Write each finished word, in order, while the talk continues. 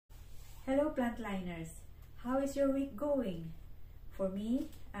Hello Plantliners, how is your week going? For me,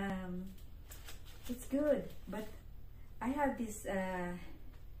 it's good, but I have this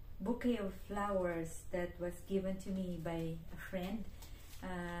bouquet of flowers that was given to me by a friend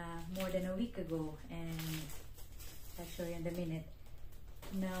more than a week ago, and I'll show you in a minute.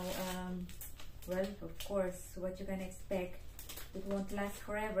 Now, well, of course, what you can expect, it won't last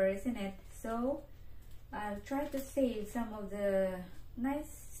forever, isn't it? So I'll try to save some of the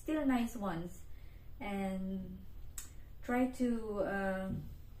still nice ones, and try to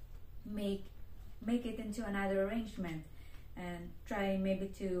make it into another arrangement, and try maybe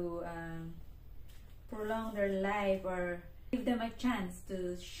to prolong their life or give them a chance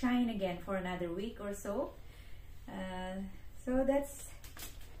to shine again for another week or so. So that's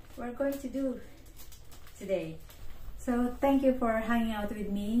what we're going to do today. So thank you for hanging out with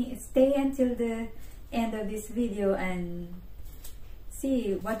me. Stay until the end of this video and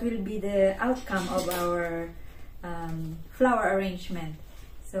see what will be the outcome of our flower arrangement.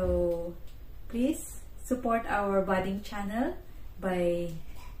 So please support our budding channel by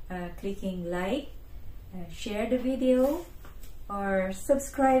clicking like, share the video, or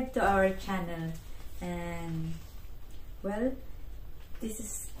subscribe to our channel. And well, this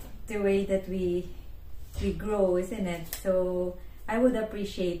is the way that we grow, isn't it? So I would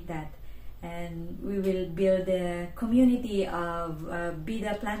appreciate that, and we will build a community of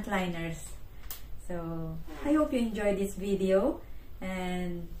Bida Plantliners. So I hope you enjoyed this video,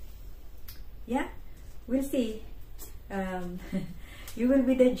 and yeah, we'll see. You will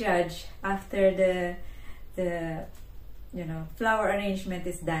be the judge after the flower arrangement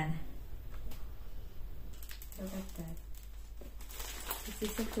is done. So like that.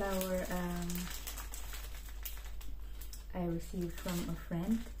 This is a flower I received from a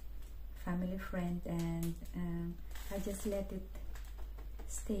friend, family friend, and I just let it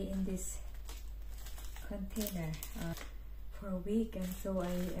stay in this container for a week, and so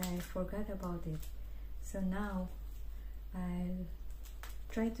I forgot about it. So now I'll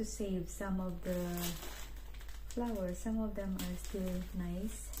try to save some of the flowers. Some of them are still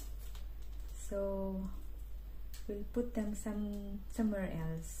nice, so we'll put them somewhere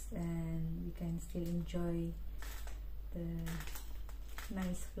else, and we can still enjoy the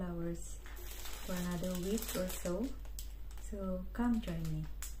nice flowers for another week or so. So come join me.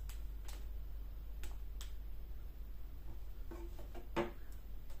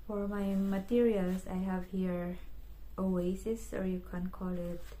 For my materials, I have here oasis, or you can call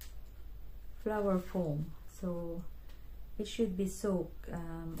it flower foam. So it should be soaked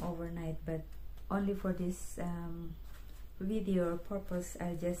overnight, but only for this video purpose,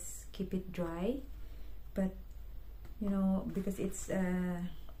 I'll just keep it dry. But because it's a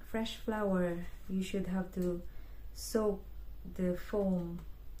fresh flower, you should have to soak the foam,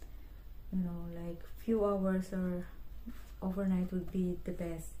 like few hours or overnight would be the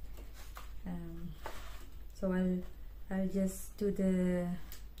best. So I'll just do the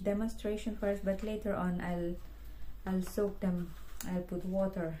demonstration first, but later on I'll soak them. I'll put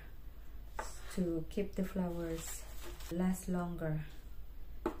water to keep the flowers last longer.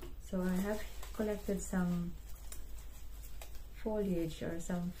 So I have collected some foliage or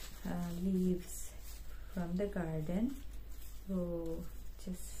some leaves from the garden. So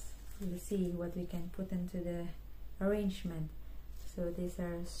we'll see what we can put into the arrangement. So these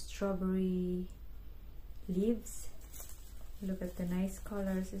are strawberry leaves. Look at the nice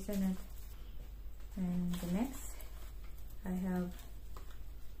colors, isn't it? And the next, I have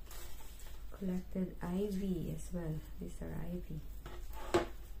collected ivy as well. These are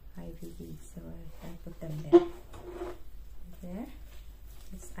ivy leaves, so I put them there.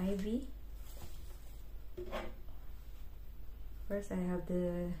 It's ivy. First, I have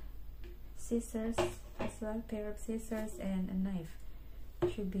the scissors as well, pair of scissors and a knife.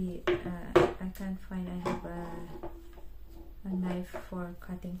 Should be I can't find. I have a knife for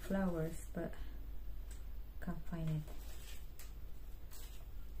cutting flowers, but can't find it.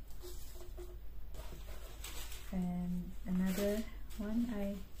 And another one,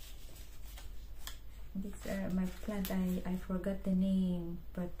 these are my plant. I forgot the name,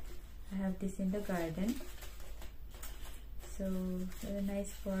 but I have this in the garden. So they're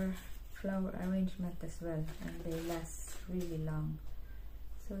nice for flower arrangement as well, and they last really long.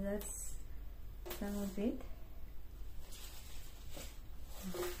 So that's some of it.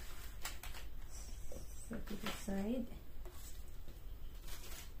 Set it aside.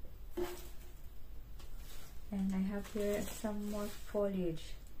 And I have here some more foliage.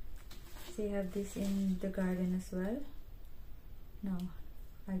 So you have this in the garden as well. No,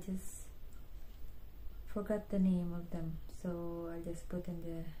 I just forgot the name of them, so I just put in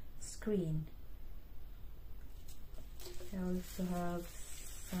the screen. I also have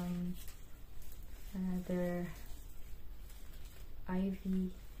some other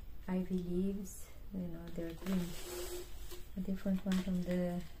ivy leaves. You know, they're green. A different one from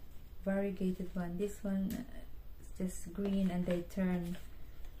the variegated one. This one is just green, and they turn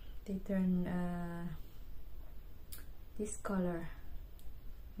this color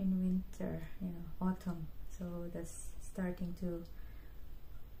in winter, you know, autumn. So that's starting to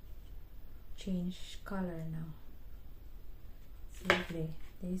change color now. It's lovely.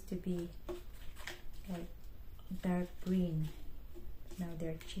 They used to be like dark green. Now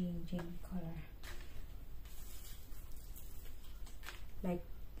they're changing color.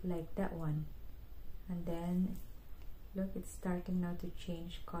 Like that one. And then look, it's starting now to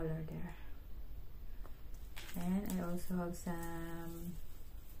change color there. And I also have some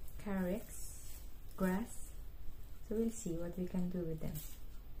carex grass. So we'll see what we can do with them.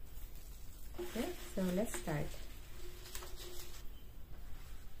 Okay, so let's start.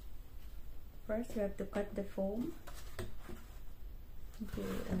 First we have to cut the foam. Okay,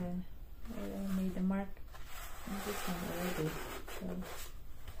 I made a mark on this one already. So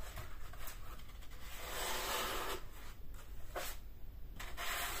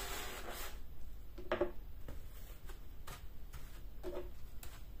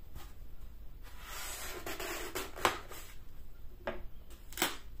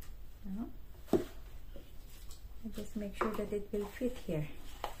just make sure that it will fit here.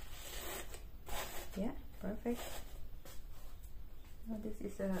 Yeah, perfect. Now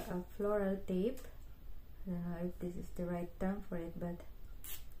this is a floral tape. I don't know if this is the right term for it, but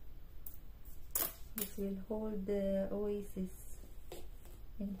this will hold the oasis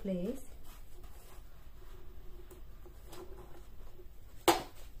in place.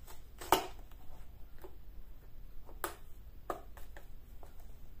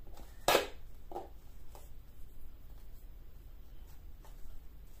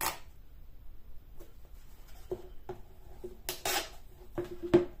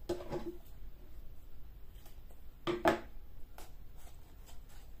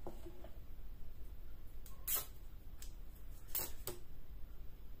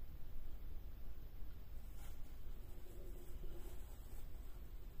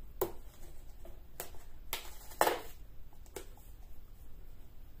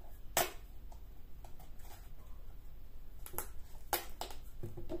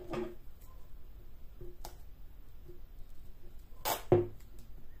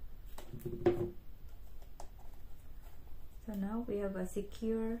 So now we have a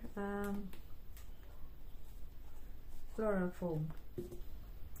secure floral foam.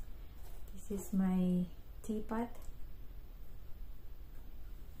 This is my teapot,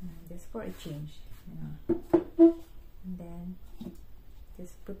 just for a change, you know. And then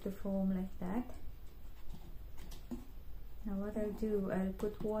just put the foam like that. Now what I'll do, I'll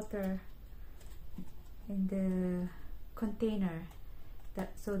put water in the container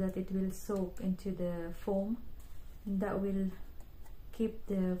so that it will soak into the foam, and that will keep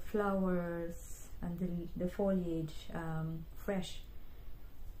the flowers and the foliage fresh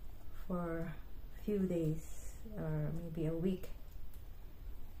for a few days or maybe a week.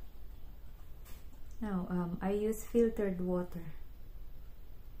 Now I use filtered water.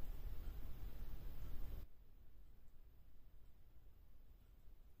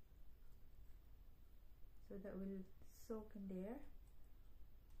 So that will soak in there.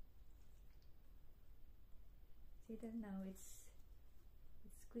 See that now it's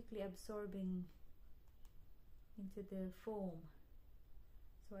quickly absorbing into the foam.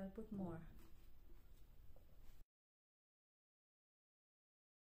 So I'll put more.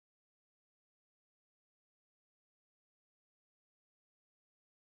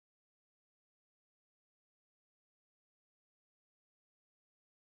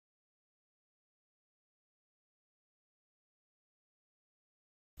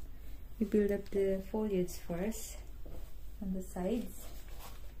 We build up the foliage first on the sides.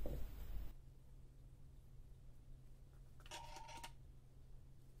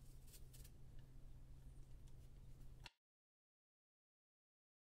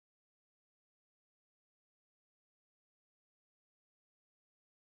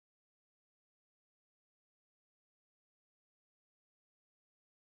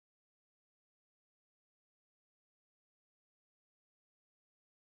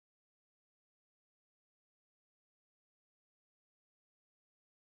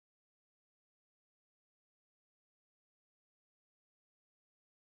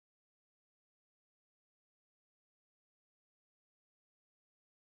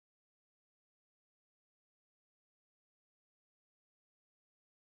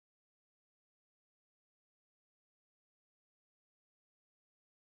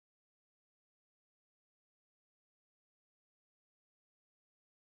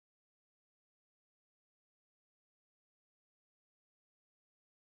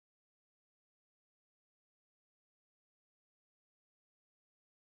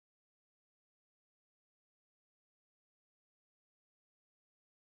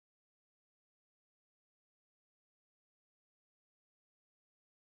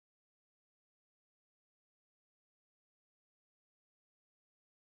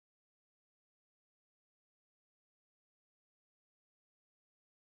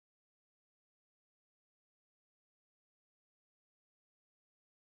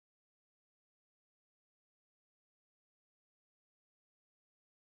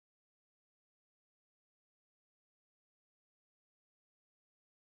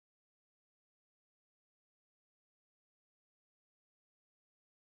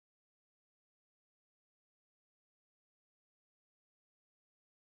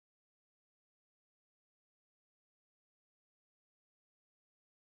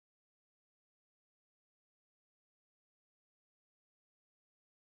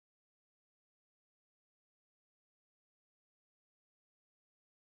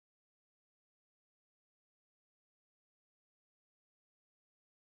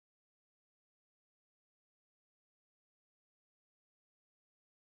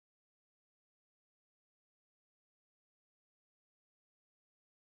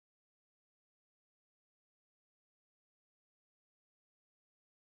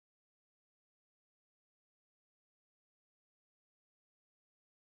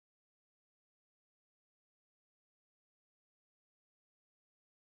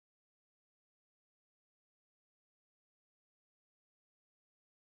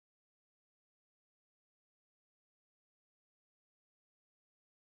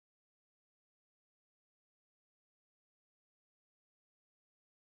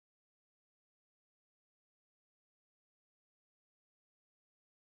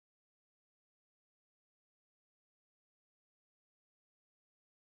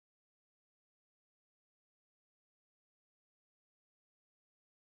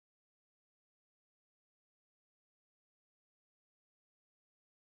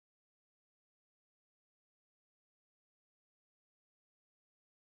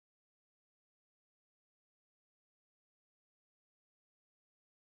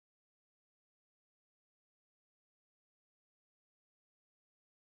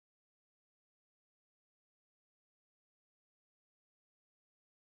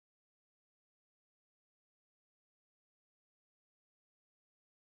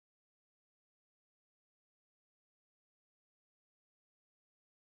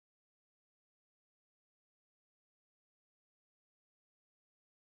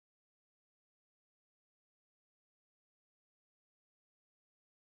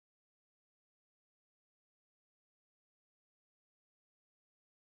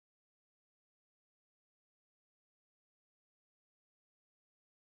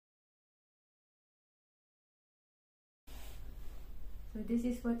 this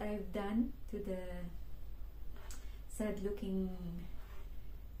is what I've done to the sad looking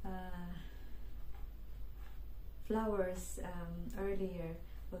flowers earlier,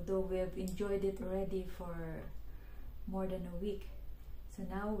 although we have enjoyed it already for more than a week. So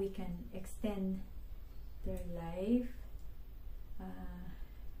now we can extend their life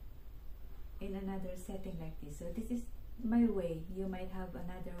in another setting like this. So this is my way. You might have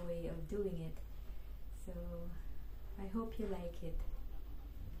another way of doing it. So I hope you like it.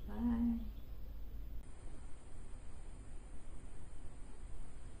 Bye.